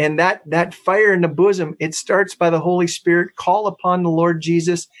that fire in the bosom, it starts by the Holy Spirit. Call upon the Lord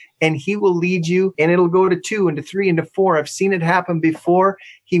Jesus and he will lead you, and it'll go to 2 and to 3 and to 4. I've seen it happen before.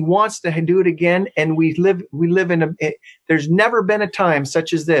 He wants to do it again. And we live there's never been a time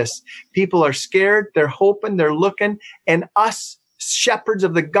such as this. People are scared. They're hoping, they're looking, and us shepherds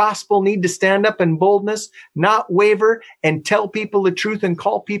of the gospel need to stand up in boldness, not waver, and tell people the truth and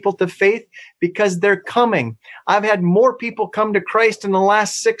call people to faith because they're coming. I've had more people come to Christ in the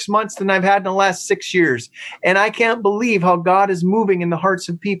last 6 months than I've had in the last 6 years. And I can't believe how God is moving in the hearts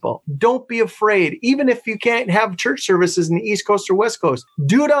of people. Don't be afraid. Even if you can't have church services in the East Coast or West Coast,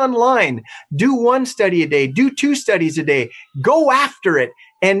 do it online. Do 1 study a day. Do 2 studies a day. Go after it.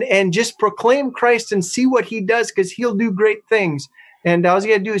 And just proclaim Christ and see what he does, because he'll do great things. And all you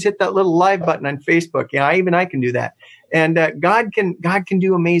got to do is hit that little live button on Facebook. Yeah, even I can do that. And God can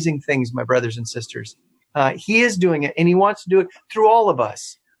do amazing things, my brothers and sisters. He is doing it, and he wants to do it through all of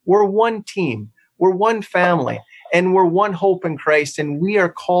us. We're one team. We're one family, and we're one hope in Christ. And we are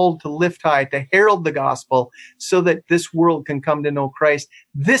called to lift high, to herald the gospel so that this world can come to know Christ.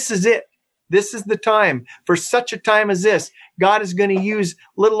 This is it. This is the time. For such a time as this, God is going to use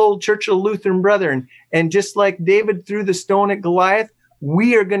little old Church of Lutheran Brethren. And just like David threw the stone at Goliath,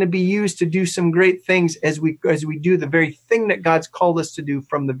 we are going to be used to do some great things as we do the very thing that God's called us to do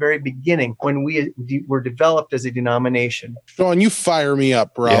from the very beginning when we were developed as a denomination. Shawn, you fire me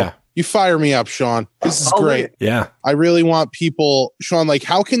up, bro. Yeah. You fire me up, Shawn. This is great. Yeah. I really want people, Shawn, like,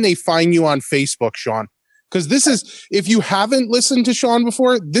 how can they find you on Facebook, Shawn? Because this is, if you haven't listened to Shawn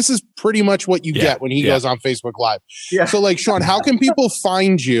before, this is pretty much what you get when he goes on Facebook Live. Yeah. So, like, Shawn, how can people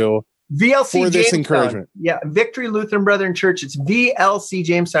find you VLC for this Jamestown. encouragement? Yeah, Victory Lutheran Brethren Church. It's VLC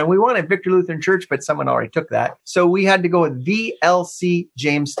Jamestown. We wanted Victory Lutheran Church, but someone already took that. So we had to go with VLC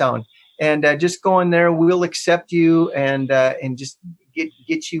Jamestown. And just go in there. We'll accept you and just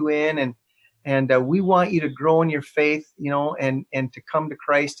get you in. And we want you to grow in your faith, and to come to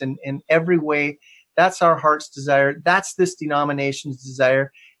Christ in every way. That's our heart's desire. That's this denomination's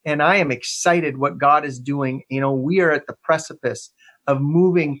desire. And I am excited what God is doing. We are at the precipice of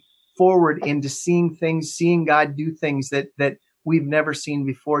moving forward into seeing God do things that we've never seen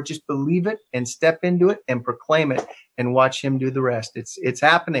before. Just believe it and step into it and proclaim it and watch him do the rest. It's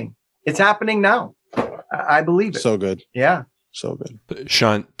happening. It's happening now. I believe it. So good. Yeah. So good.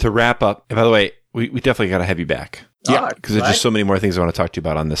 Shawn, to wrap up, and by the way, we definitely got to have you back. Yeah, because there's just so many more things I want to talk to you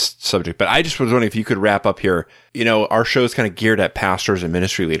about on this subject. But I just was wondering if you could wrap up here. You know, our show is kind of geared at pastors and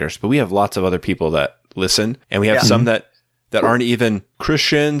ministry leaders, but we have lots of other people that listen, and we have some that aren't even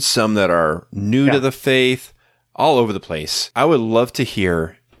Christians, some that are new to the faith, all over the place. I would love to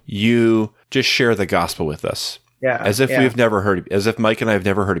hear you just share the gospel with us. Yeah. As if we've never heard it, as if Mike and I have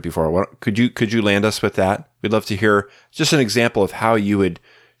never heard it before. Could you land us with that? We'd love to hear just an example of how you would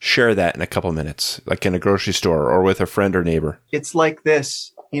share that in a couple minutes, like in a grocery store or with a friend or neighbor. It's like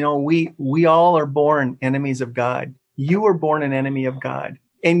this. You know, we all are born enemies of God. You were born an enemy of God.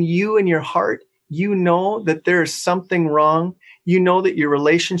 And you in your heart, you know that there is something wrong. You know that your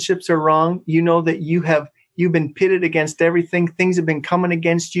relationships are wrong. You know that you've been pitted against everything. Things have been coming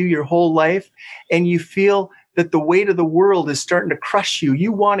against you your whole life. And you feel that the weight of the world is starting to crush you.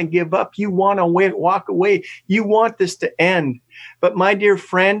 You want to give up. You want to walk away. You want this to end. But my dear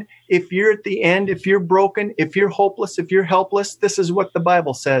friend, if you're at the end, if you're broken, if you're hopeless, if you're helpless, this is what the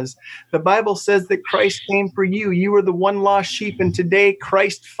Bible says. The Bible says that Christ came for you. You were the one lost sheep. And today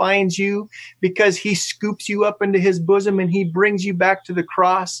Christ finds you because he scoops you up into his bosom and he brings you back to the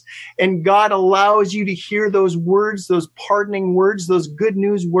cross. And God allows you to hear those words, those pardoning words, those good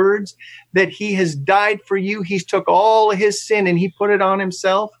news words that he has died for you. He's took all of his sin and he put it on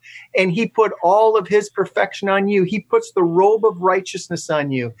himself. And he put all of his perfection on you. He puts the robe of righteousness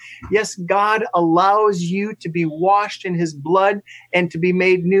on you. Yes, God allows you to be washed in his blood and to be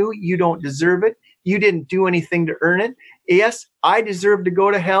made new. You don't deserve it. You didn't do anything to earn it. Yes, I deserve to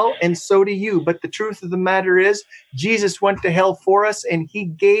go to hell, and so do you. But the truth of the matter is, Jesus went to hell for us, and he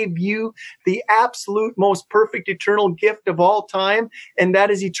gave you the absolute most perfect eternal gift of all time, and that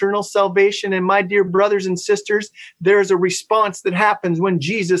is eternal salvation. And my dear brothers and sisters, there's a response that happens when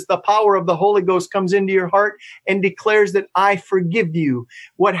Jesus, the power of the Holy Ghost, comes into your heart and declares that I forgive you.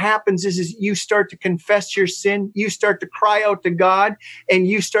 What happens is you start to confess your sin, you start to cry out to God, and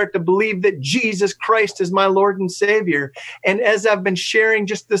you start to believe that Jesus Christ is my Lord and Savior. And as I've been sharing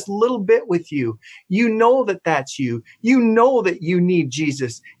just this little bit with you, you know that that's you. You know that you need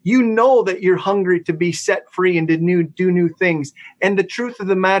Jesus. You know that you're hungry to be set free and to do new things. And the truth of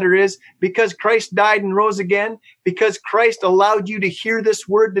the matter is, because Christ died and rose again, because Christ allowed you to hear this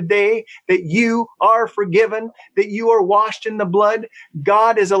word today, that you are forgiven, that you are washed in the blood,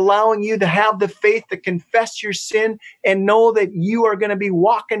 God is allowing you to have the faith to confess your sin and know that you are going to be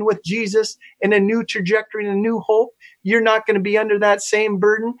walking with Jesus in a new trajectory and a new hope. You're not going to be under that same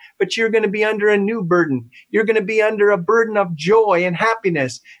burden, but you're going to be under a new burden. You're going to be under a burden of joy and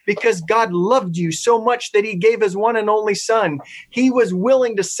happiness because God loved you so much that he gave his one and only son. He was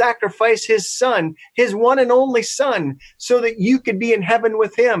willing to sacrifice his son, his one and only son, so that you could be in heaven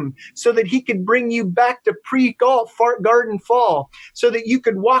with him, so that he could bring you back to pre-garden fall, so that you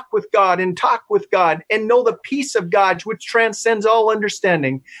could walk with God and talk with God and know the peace of God, which transcends all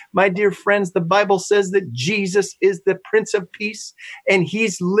understanding. My dear friends, the Bible says that Jesus is the Prince of Peace, and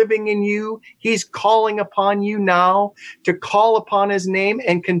he's living in you. He's calling upon you now to call upon his name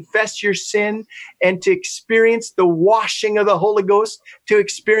and confess your sin and to experience the washing of the Holy Ghost, to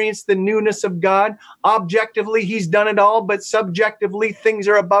experience the newness of God. Objectively, he's done it all, but subjectively, things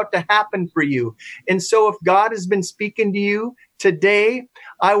are about to happen for you. And so if God has been speaking to you today,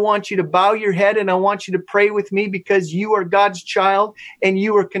 I want you to bow your head and I want you to pray with me because you are God's child and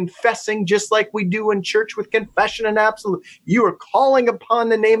you are confessing just like we do in church with confession and absolute. You are calling upon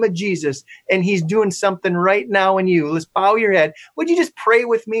the name of Jesus and he's doing something right now in you. Let's bow your head. Would you just pray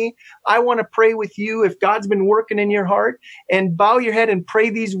with me? I want to pray with you if God's been working in your heart, and bow your head and pray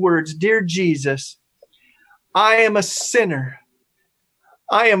these words. Dear Jesus, I am a sinner.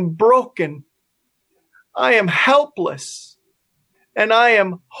 I am broken. I am helpless. And I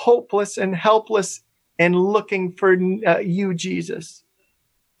am hopeless and helpless and looking for you, Jesus.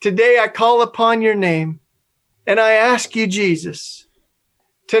 Today I call upon your name and I ask you, Jesus,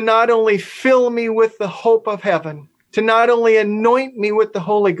 to not only fill me with the hope of heaven, to not only anoint me with the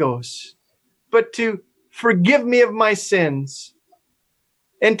Holy Ghost, but to forgive me of my sins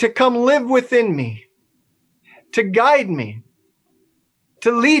and to come live within me, to guide me,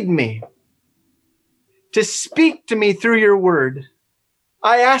 to lead me, to speak to me through your word.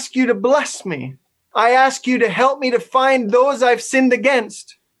 I ask you to bless me. I ask you to help me to find those I've sinned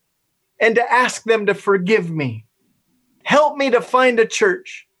against and to ask them to forgive me. Help me to find a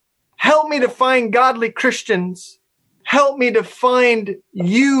church. Help me to find godly Christians. Help me to find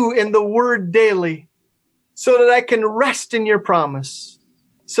you in the word daily so that I can rest in your promise,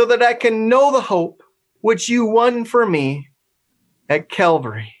 so that I can know the hope which you won for me at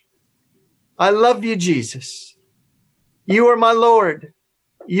Calvary. I love you, Jesus. You are my Lord.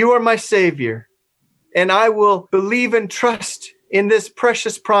 You are my Savior. And I will believe and trust in this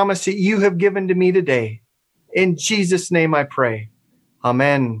precious promise that you have given to me today. In Jesus' name I pray.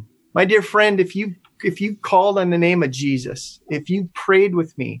 Amen. My dear friend, if you called on the name of Jesus, if you prayed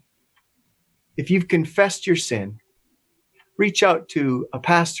with me, if you've confessed your sin, reach out to a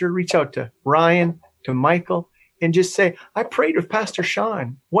pastor, reach out to Ryan, to Michael, and just say, I prayed with Pastor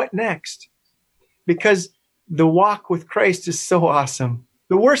Shawn. What next? Because the walk with Christ is so awesome.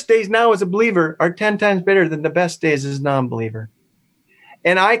 The worst days now as a believer are 10 times better than the best days as a non-believer.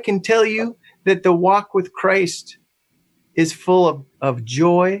 And I can tell you that the walk with Christ is full of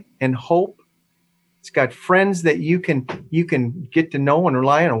joy and hope. It's got friends that you can get to know and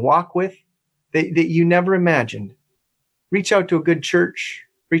rely on and walk with that you never imagined. Reach out to a good church.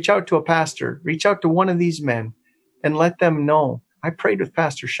 Reach out to a pastor. Reach out to one of these men and let them know. I prayed with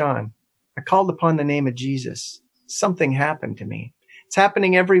Pastor Shawn. I called upon the name of Jesus. Something happened to me. It's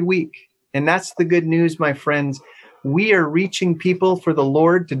happening every week. And that's the good news, my friends. We are reaching people for the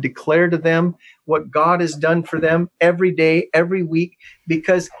Lord to declare to them what God has done for them every day, every week,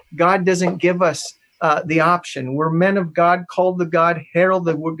 because God doesn't give us the option. We're men of God, called to God, herald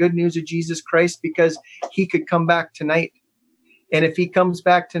the good news of Jesus Christ, because he could come back tonight. And if he comes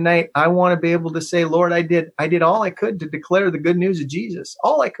back tonight, I want to be able to say, Lord, I did all I could to declare the good news of Jesus,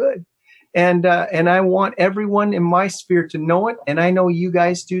 all I could. And I want everyone in my sphere to know it. And I know you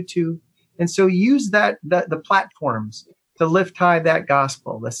guys do too. And so use the platforms to lift high that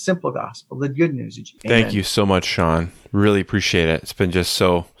gospel, the simple gospel, the good news of Jesus. Thank you so much, Shawn. Really appreciate it. It's been just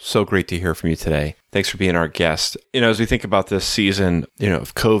so great to hear from you today. Thanks for being our guest. As we think about this season,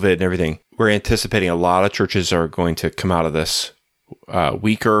 of COVID and everything, we're anticipating a lot of churches are going to come out of this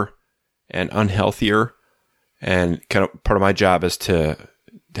weaker and unhealthier. And kind of part of my job is to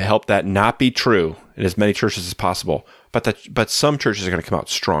help that not be true in as many churches as possible. But some churches are going to come out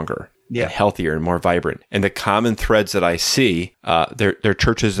stronger. Yeah. And healthier and more vibrant. And the common threads that I see, they're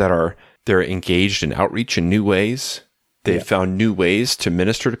churches they're engaged in outreach in new ways. They've found new ways to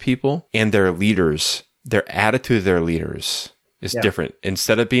minister to people, and their leaders, their attitude of their leaders is different.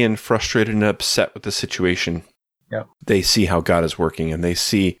 Instead of being frustrated and upset with the situation, they see how God is working, and they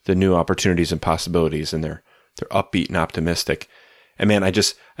see the new opportunities and possibilities, and they're upbeat and optimistic. And man,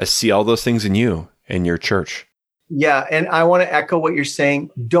 I see all those things in you and your church. Yeah, and I want to echo what you're saying.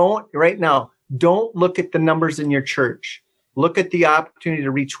 Don't look at the numbers in your church. Look at the opportunity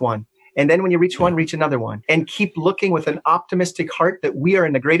to reach one. And then when you reach one, reach another one. And keep looking with an optimistic heart that we are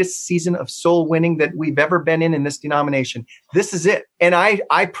in the greatest season of soul winning that we've ever been in this denomination. This is it. And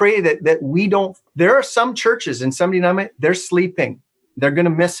I pray that we don't, there are some churches and some denominations, they're sleeping. They're going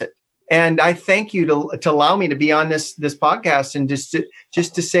to miss it. And I thank you to allow me to be on this podcast and just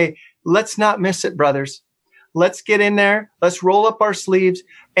to say, let's not miss it, brothers. Let's get in there. Let's roll up our sleeves.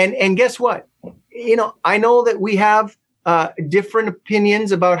 And guess what? I know that we have different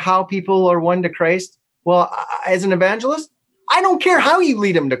opinions about how people are won to Christ. Well, as an evangelist, I don't care how you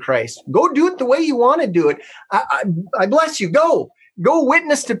lead them to Christ. Go do it the way you want to do it. I bless you. Go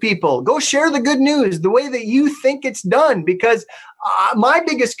witness to people. Go share the good news the way that you think it's done, because my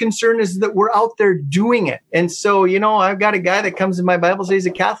biggest concern is that we're out there doing it. And so, I've got a guy that comes in my Bible says he's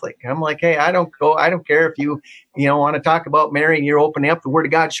a Catholic. I'm like, hey, I don't care if you want to talk about Mary and you're opening up the Word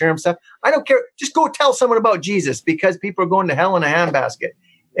of God, share him stuff. I don't care. Just go tell someone about Jesus, because people are going to hell in a handbasket.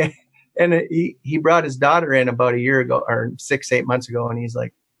 And he brought his daughter in about a year ago or 6-8 months ago. And he's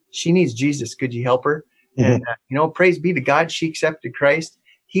like, she needs Jesus. Could you help her? Mm-hmm. And, praise be to God. She accepted Christ.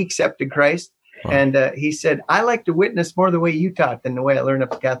 He accepted Christ. Wow. And he said, I like to witness more the way you taught than the way I learned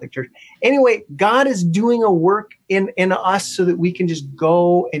at the Catholic Church. Anyway, God is doing a work in us so that we can just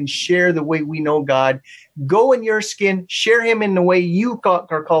go and share the way we know God. Go in your skin, share him in the way you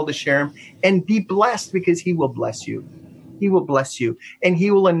are called to share him, and be blessed, because he will bless you. He will bless you, and he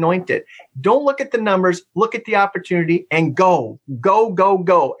will anoint it. Don't look at the numbers. Look at the opportunity and go,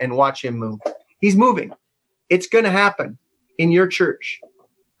 and watch him move. He's moving. It's going to happen in your church.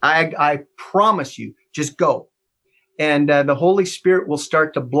 I promise you, just go. And the Holy Spirit will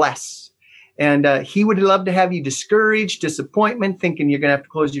start to bless. And he would love to have you discouraged, disappointment, thinking you're going to have to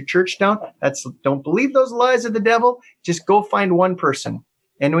close your church down. Don't believe those lies of the devil. Just go find one person.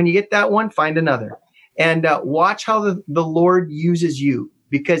 And when you get that one, find another. And watch how the Lord uses you,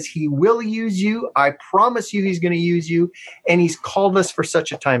 because he will use you. I promise you he's going to use you. And he's called us for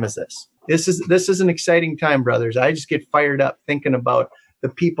such a time as this. This is an exciting time, brothers. I just get fired up thinking about the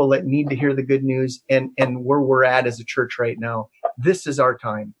people that need to hear the good news and where we're at as a church right now. This is our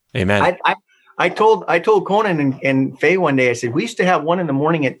time. Amen. I told Conan and Faye one day, I said, we used to have one in the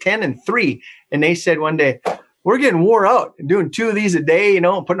morning at 10 and 3. And they said one day, we're getting wore out and doing 2 of these a day,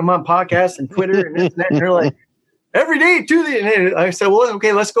 putting them on podcasts and Twitter and this and that. And they're like, every day, 2 of these. And I said, well,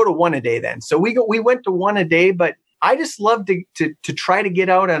 okay, let's go to 1 a day then. So we went to 1 a day, but I just love to try to get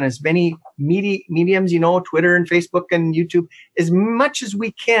out on as many mediums, Twitter and Facebook and YouTube, as much as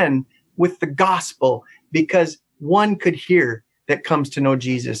we can with the gospel, because one could hear that comes to know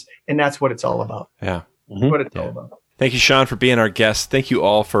Jesus. And that's what it's all about. Yeah. Mm-hmm. What it's all about. Thank you, Shawn, for being our guest. Thank you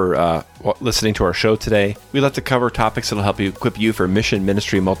all for listening to our show today. We love to cover topics that will help you equip you for mission,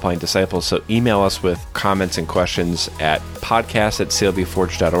 ministry, multiplying disciples. So email us with comments and questions at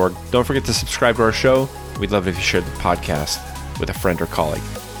podcast@clbforge.org. Don't forget to subscribe to our show. We'd love it if you shared the podcast with a friend or colleague.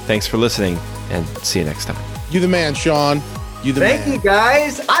 Thanks for listening, and see you next time. You the man, Shawn. You the man. Thank you,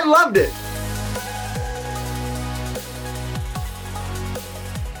 guys. I loved it.